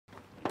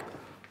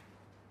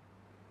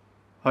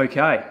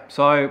Okay,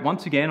 so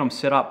once again, I'm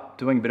set up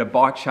doing a bit of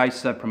bike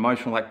chaser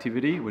promotional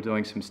activity. We're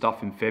doing some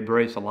stuff in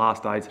February, it's the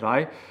last day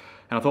today.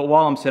 And I thought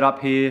while I'm set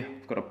up here,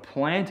 I've got a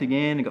plant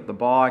again, I've got the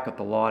bike, got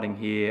the lighting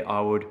here,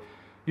 I would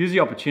use the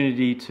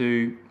opportunity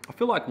to, I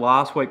feel like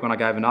last week when I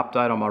gave an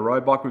update on my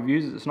road bike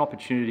reviews, it's an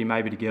opportunity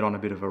maybe to get on a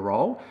bit of a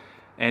roll.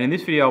 And in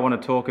this video, I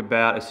want to talk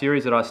about a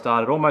series that I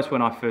started almost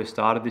when I first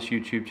started this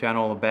YouTube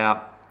channel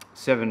about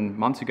 7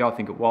 months ago, I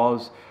think it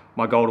was,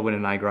 my goal to win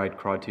an A-grade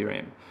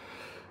Criterium.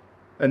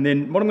 And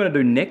then what I'm going to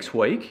do next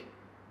week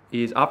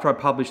is after I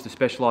publish the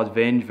Specialized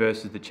Venge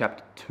versus the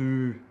Chapter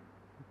 2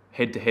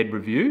 head-to-head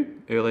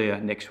review earlier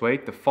next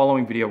week, the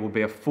following video will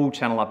be a full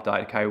channel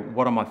update. Okay,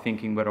 what am I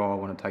thinking, where do I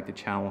want to take the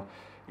channel,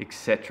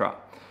 etc.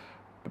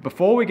 But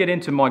before we get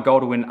into my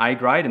goal to win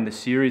A-grade and the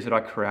series that I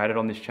created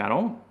on this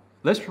channel,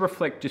 let's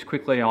reflect just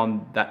quickly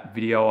on that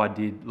video I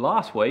did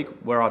last week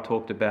where I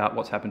talked about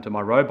what's happened to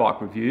my road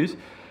bike reviews.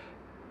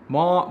 When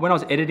I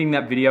was editing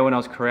that video, when I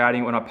was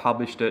creating it, when I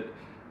published it,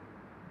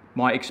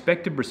 my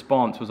expected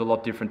response was a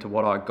lot different to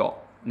what I got.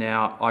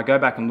 Now, I go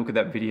back and look at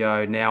that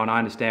video now and I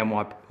understand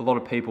why a lot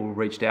of people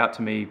reached out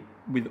to me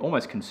with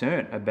almost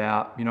concern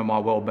about, my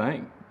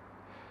well-being.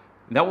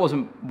 That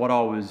wasn't what I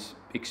was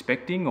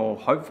expecting or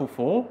hopeful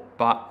for,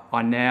 but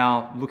I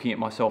now, looking at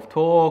my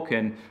self-talk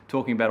and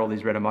talking about all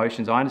these red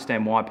emotions, I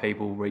understand why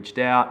people reached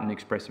out and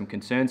expressed some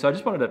concern. So I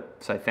just wanted to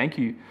say thank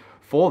you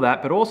for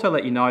that, but also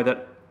let you know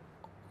that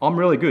I'm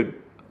really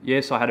good.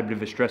 Yes, I had a bit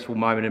of a stressful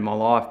moment in my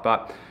life,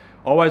 but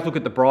always look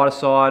at the brighter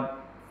side.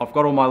 I've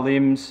got all my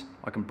limbs,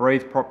 I can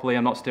breathe properly,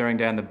 I'm not staring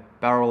down the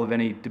barrel of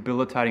any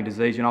debilitating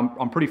disease, and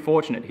I'm pretty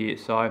fortunate here.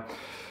 So,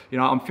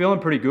 I'm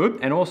feeling pretty good.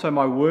 And also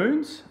my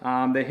wounds,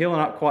 they're healing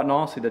up quite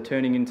nicely. They're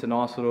turning into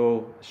nice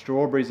little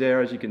strawberries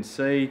there, as you can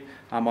see.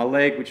 My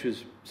leg, which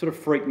was sort of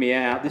freaked me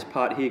out, this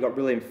part here got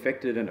really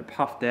infected and it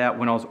puffed out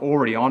when I was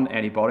already on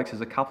antibiotics.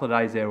 There's a couple of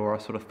days there where I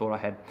sort of thought I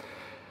had,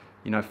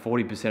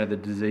 40% of the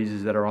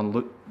diseases that are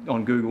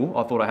on Google,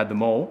 I thought I had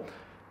them all.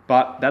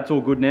 But that's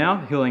all good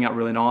now, healing up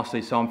really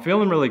nicely. So I'm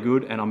feeling really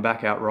good and I'm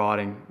back out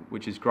riding,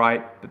 which is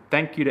great. But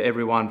thank you to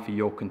everyone for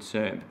your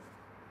concern.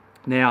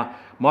 Now,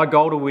 my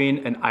goal to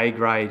win an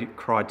A-grade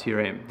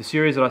Criterium, the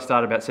series that I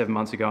started about 7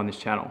 months ago on this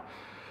channel.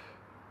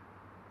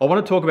 I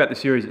want to talk about the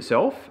series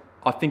itself.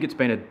 I think it's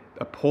been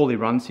a poorly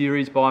run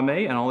series by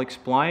me, and I'll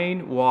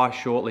explain why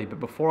shortly.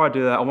 But before I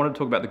do that, I want to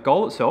talk about the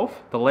goal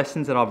itself, the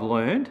lessons that I've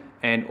learned,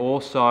 and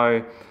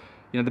also,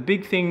 the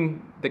big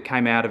thing that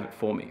came out of it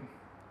for me.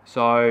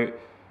 So,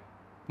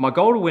 my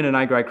goal to win an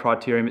A-grade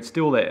Criterium, it's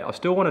still there. I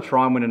still want to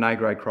try and win an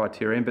A-grade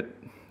Criterium, but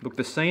look,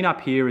 the scene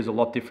up here is a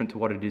lot different to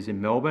what it is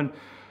in Melbourne.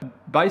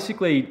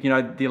 Basically,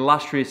 the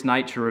illustrious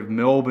nature of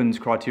Melbourne's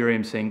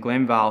Criterium scene,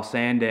 Glenvale,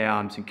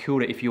 Sandown, St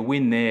Kilda, if you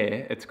win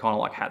there, it's kind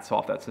of like hats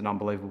off. That's an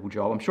unbelievable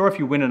job. I'm sure if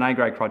you win an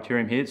A-grade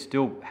Criterium here, it's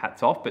still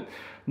hats off, but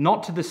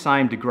not to the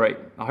same degree.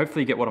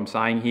 Hopefully you get what I'm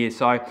saying here.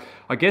 So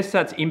I guess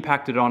that's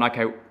impacted on,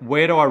 okay,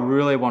 where do I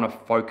really want to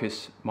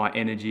focus my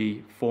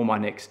energy for my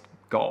next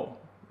goal?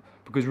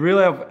 Because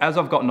really, as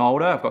I've gotten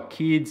older, I've got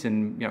kids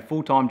and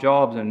full-time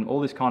jobs and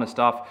all this kind of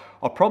stuff,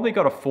 I've probably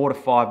got a 4 to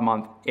 5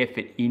 month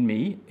effort in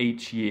me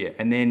each year.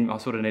 And then I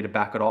sort of need to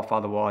back it off,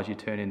 otherwise you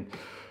turn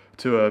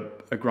into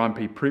a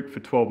grumpy prick for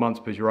 12 months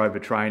because you're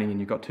overtraining and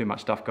you've got too much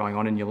stuff going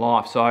on in your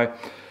life. So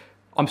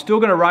I'm still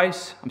going to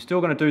race, I'm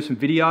still going to do some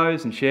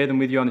videos and share them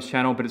with you on this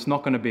channel, but it's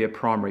not going to be a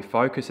primary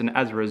focus. And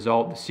as a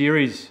result, the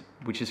series,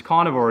 which is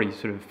kind of already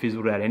sort of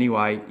fizzled out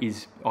anyway,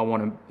 it's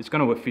going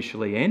to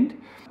officially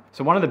end.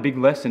 So one of the big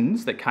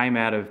lessons that came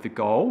out of the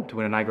goal to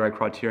win an A-grade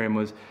Criterium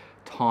was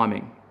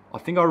timing. I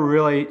think I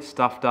really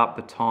stuffed up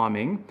the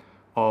timing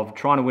of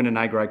trying to win an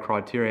A-grade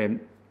Criterium.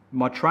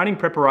 My training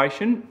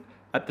preparation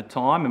at the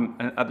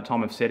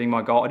time of setting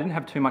my goal, I didn't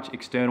have too much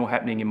external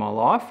happening in my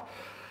life.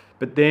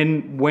 But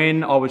then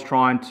when I was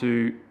trying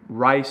to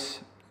race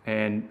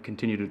and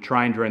continue to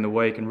train during the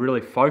week and really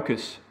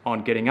focus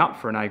on getting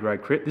up for an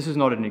A-grade crit, this is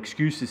not an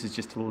excuse, this is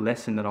just a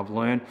lesson that I've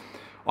learned.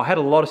 I had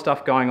a lot of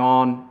stuff going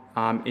on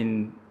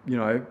in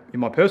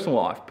my personal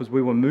life because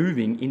we were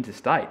moving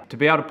interstate. To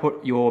be able to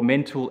put your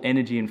mental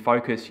energy and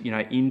focus,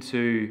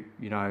 into,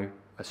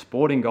 a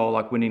sporting goal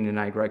like winning an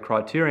A-grade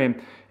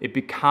Criterium, it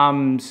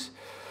becomes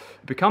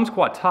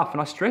quite tough.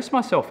 And I stressed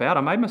myself out.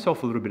 I made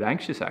myself a little bit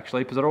anxious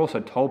actually, because I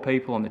also told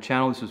people on the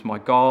channel this was my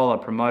goal. I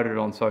promoted it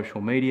on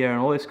social media and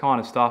all this kind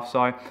of stuff.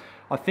 So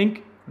I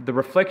think the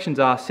reflections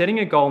are setting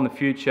a goal in the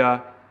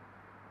future.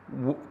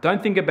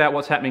 Don't think about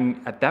what's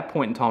happening at that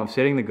point in time of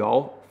setting the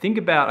goal. Think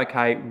about,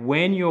 okay,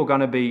 when you're going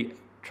to be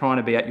trying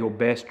to be at your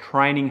best,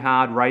 training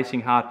hard,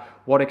 racing hard,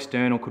 what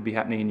external could be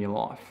happening in your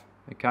life.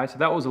 Okay, so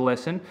that was a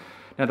lesson.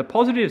 Now the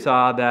positives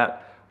are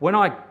that when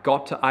I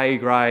got to A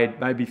grade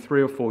maybe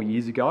 3 or 4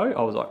 years ago,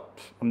 I was like,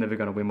 I'm never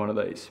going to win one of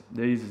these.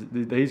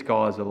 These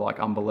guys are like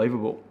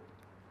unbelievable.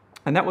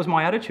 And that was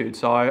my attitude.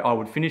 So I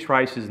would finish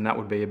races and that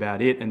would be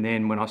about it. And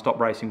then when I stopped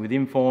racing with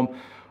Inform,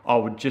 I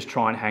would just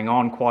try and hang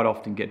on, quite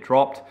often get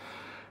dropped.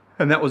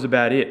 And that was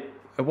about it.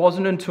 It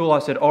wasn't until I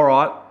said, all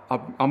right,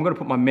 I'm going to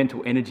put my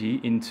mental energy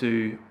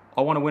into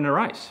I want to win a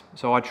race.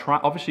 So I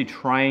obviously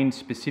trained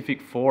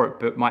specific for it,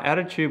 but my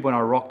attitude when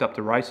I rocked up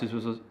to races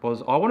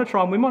was I want to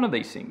try and win one of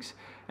these things.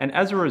 And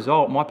as a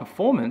result, my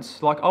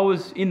performance, like I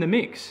was in the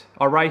mix.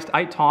 I raced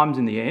 8 times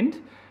in the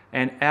end,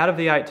 and out of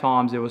the 8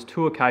 times, there was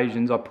 2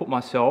 occasions I put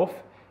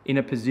myself in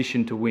a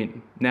position to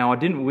win. Now, I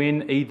didn't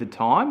win either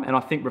time, and I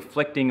think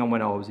reflecting on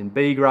when I was in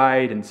B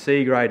grade and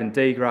C grade and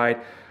D grade,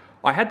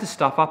 I had to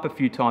stuff up a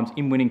few times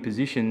in winning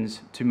positions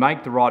to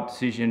make the right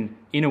decision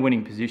in a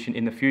winning position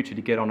in the future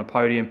to get on a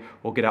podium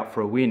or get up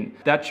for a win.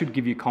 That should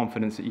give you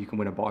confidence that you can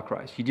win a bike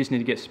race. You just need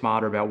to get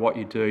smarter about what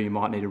you do. You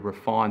might need to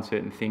refine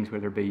certain things,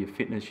 whether it be your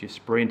fitness, your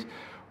sprint,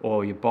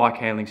 or your bike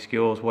handling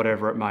skills,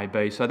 whatever it may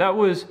be. So that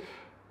was,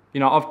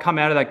 I've come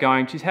out of that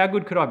going, geez, how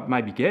good could I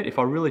maybe get if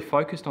I really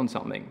focused on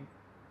something?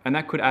 And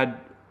that could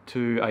add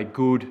to a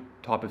good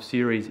type of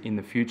series in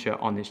the future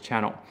on this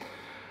channel.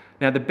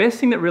 Now, the best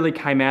thing that really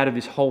came out of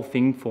this whole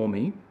thing for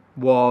me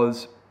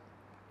was,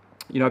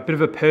 a bit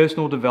of a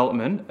personal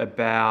development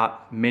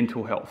about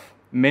mental health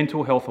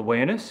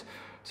awareness.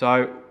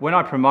 So when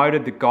I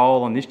promoted the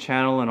goal on this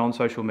channel and on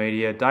social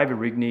media, David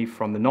Rigney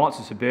from the Knights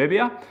of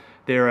Suburbia,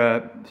 they're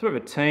a sort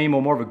of a team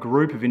or more of a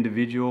group of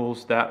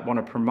individuals that want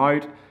to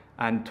promote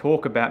and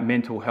talk about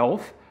mental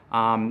health.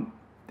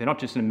 They're not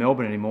just in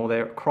Melbourne anymore,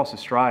 they're across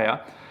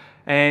Australia.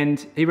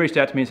 And he reached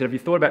out to me and said, have you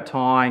thought about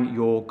tying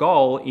your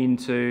goal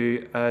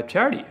into a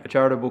charity, a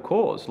charitable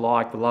cause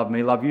like the Love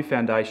Me, Love You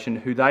Foundation,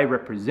 who they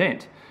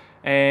represent?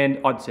 And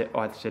I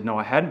said, no,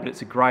 I hadn't, but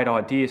it's a great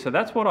idea. So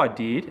that's what I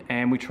did.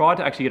 And we tried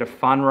to actually get a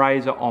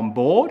fundraiser on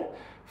board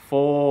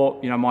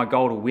for, my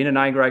goal to win an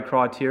A-grade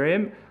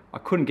Criterium. I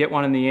couldn't get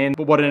one in the end,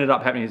 but what ended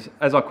up happening is,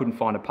 as I couldn't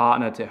find a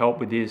partner to help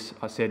with this,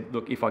 I said,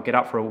 look, if I get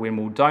up for a win,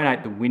 we'll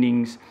donate the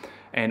winnings,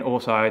 and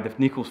also the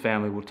Nichols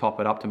family will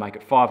top it up to make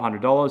it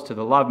 $500 to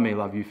the Love Me,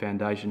 Love You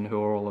Foundation,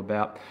 who are all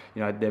about,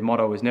 their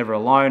motto is never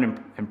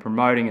alone and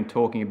promoting and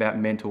talking about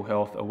mental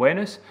health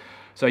awareness.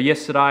 So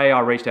yesterday I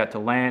reached out to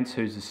Lance,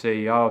 who's the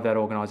CEO of that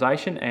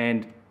organisation,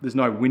 and there's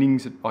no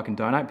winnings that I can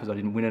donate because I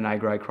didn't win an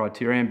A-grade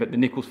Criterium, but the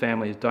Nichols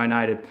family has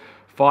donated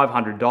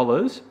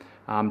 $500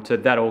 to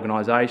that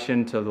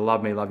organisation, to the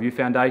Love Me, Love You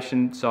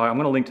Foundation. So I'm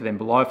going to link to them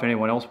below if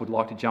anyone else would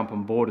like to jump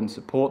on board and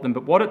support them.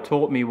 But what it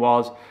taught me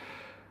was,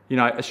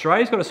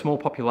 Australia's got a small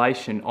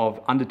population of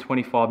under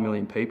 25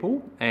 million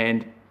people,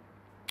 and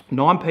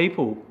 9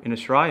 people in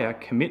Australia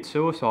commit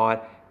suicide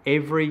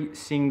every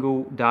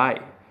single day.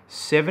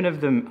 7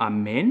 of them are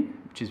men,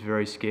 which is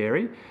very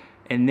scary.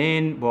 And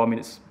then,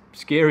 it's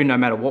scary no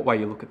matter what way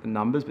you look at the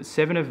numbers, but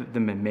 7 of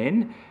them are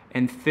men,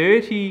 and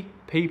 30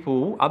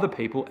 people, other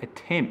people,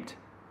 attempt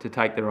to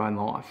take their own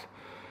life.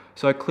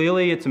 So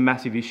clearly it's a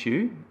massive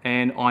issue,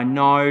 and I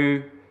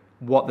know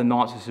what the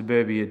Knights of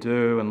Suburbia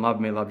do and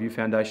Love Me, Love You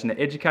Foundation. They're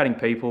educating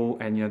people,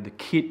 and the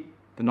kit,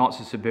 the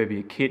Knights of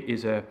Suburbia kit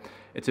it's a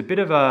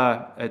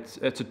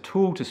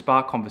tool to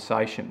spark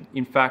conversation.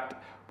 In fact,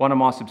 one of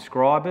my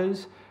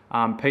subscribers,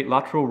 Pete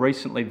Luttrell,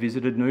 recently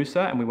visited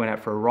Noosa and we went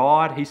out for a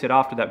ride. He said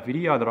after that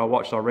video that I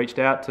watched, I reached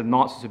out to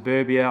Knights of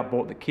Suburbia,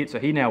 bought the kit, so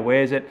he now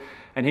wears it.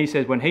 And he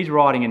says when he's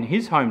riding in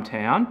his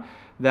hometown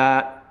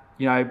that,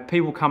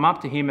 people come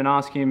up to him and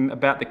ask him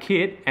about the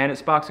kit, and it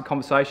sparks a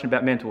conversation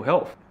about mental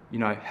health.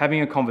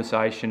 Having a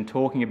conversation,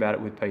 talking about it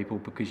with people,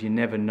 because you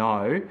never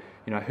know,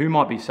 who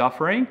might be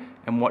suffering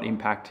and what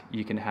impact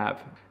you can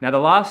have. Now, the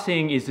last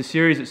thing is the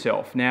series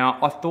itself. Now,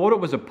 I thought it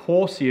was a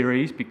poor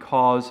series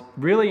because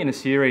really in a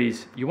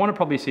series, you want to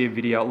probably see a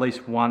video at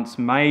least once,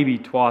 maybe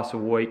twice a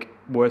week,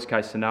 worst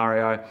case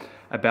scenario,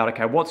 about,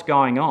 okay, what's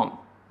going on?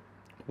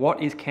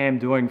 What is Cam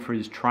doing for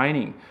his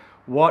training?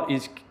 What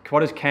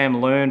has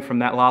Cam learned from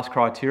that last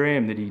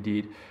Criterium that he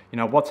did?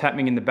 What's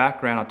happening in the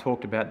background? I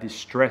talked about this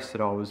stress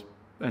that I was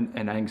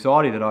and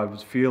anxiety that I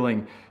was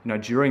feeling,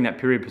 during that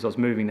period because I was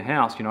moving the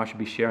house. I should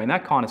be sharing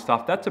that kind of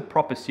stuff. That's a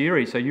proper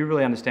series, so you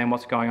really understand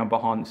what's going on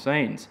behind the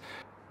scenes.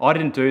 I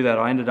didn't do that.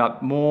 I ended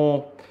up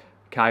more,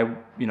 okay,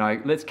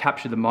 let's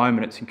capture the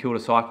moment at St Kilda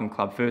Cycling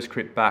Club, first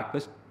trip back.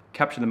 Let's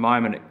capture the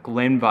moment at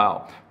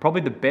Glenvale.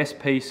 Probably the best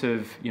piece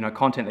of,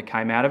 content that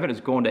came out of it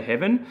has gone to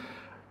heaven.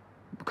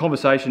 The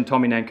conversation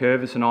Tommy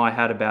Nankervis and I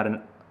had about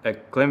a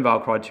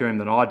Glenvale Criterium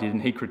that I did,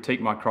 and he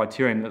critiqued my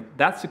Criterium.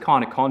 That's the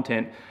kind of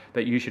content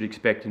that you should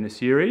expect in a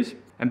series.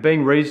 And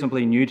being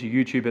reasonably new to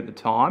YouTube at the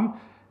time,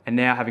 and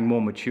now having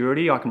more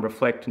maturity, I can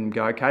reflect and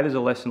go, okay, there's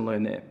a lesson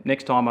learned there.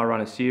 Next time I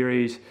run a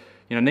series,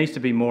 it needs to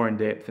be more in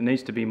depth. It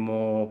needs to be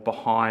more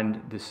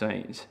behind the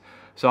scenes.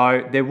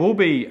 So there will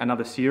be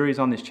another series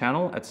on this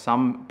channel at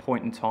some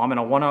point in time, and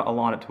I want to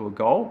align it to a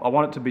goal. I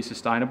want it to be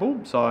sustainable,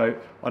 so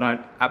I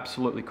don't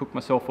absolutely cook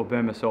myself or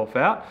burn myself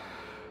out.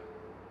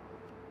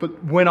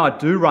 But when I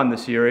do run the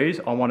series,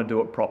 I want to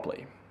do it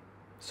properly.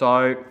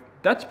 So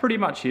that's pretty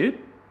much it.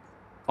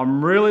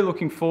 I'm really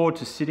looking forward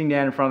to sitting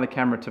down in front of the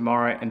camera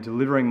tomorrow and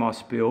delivering my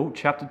spiel.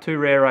 Chapter 2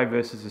 Rare A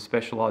versus a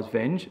Specialised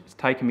Venge. It's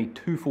taken me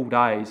 2 full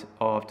days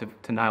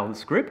to nail the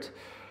script,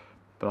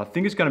 but I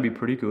think it's going to be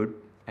pretty good,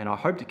 and I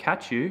hope to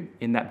catch you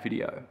in that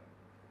video.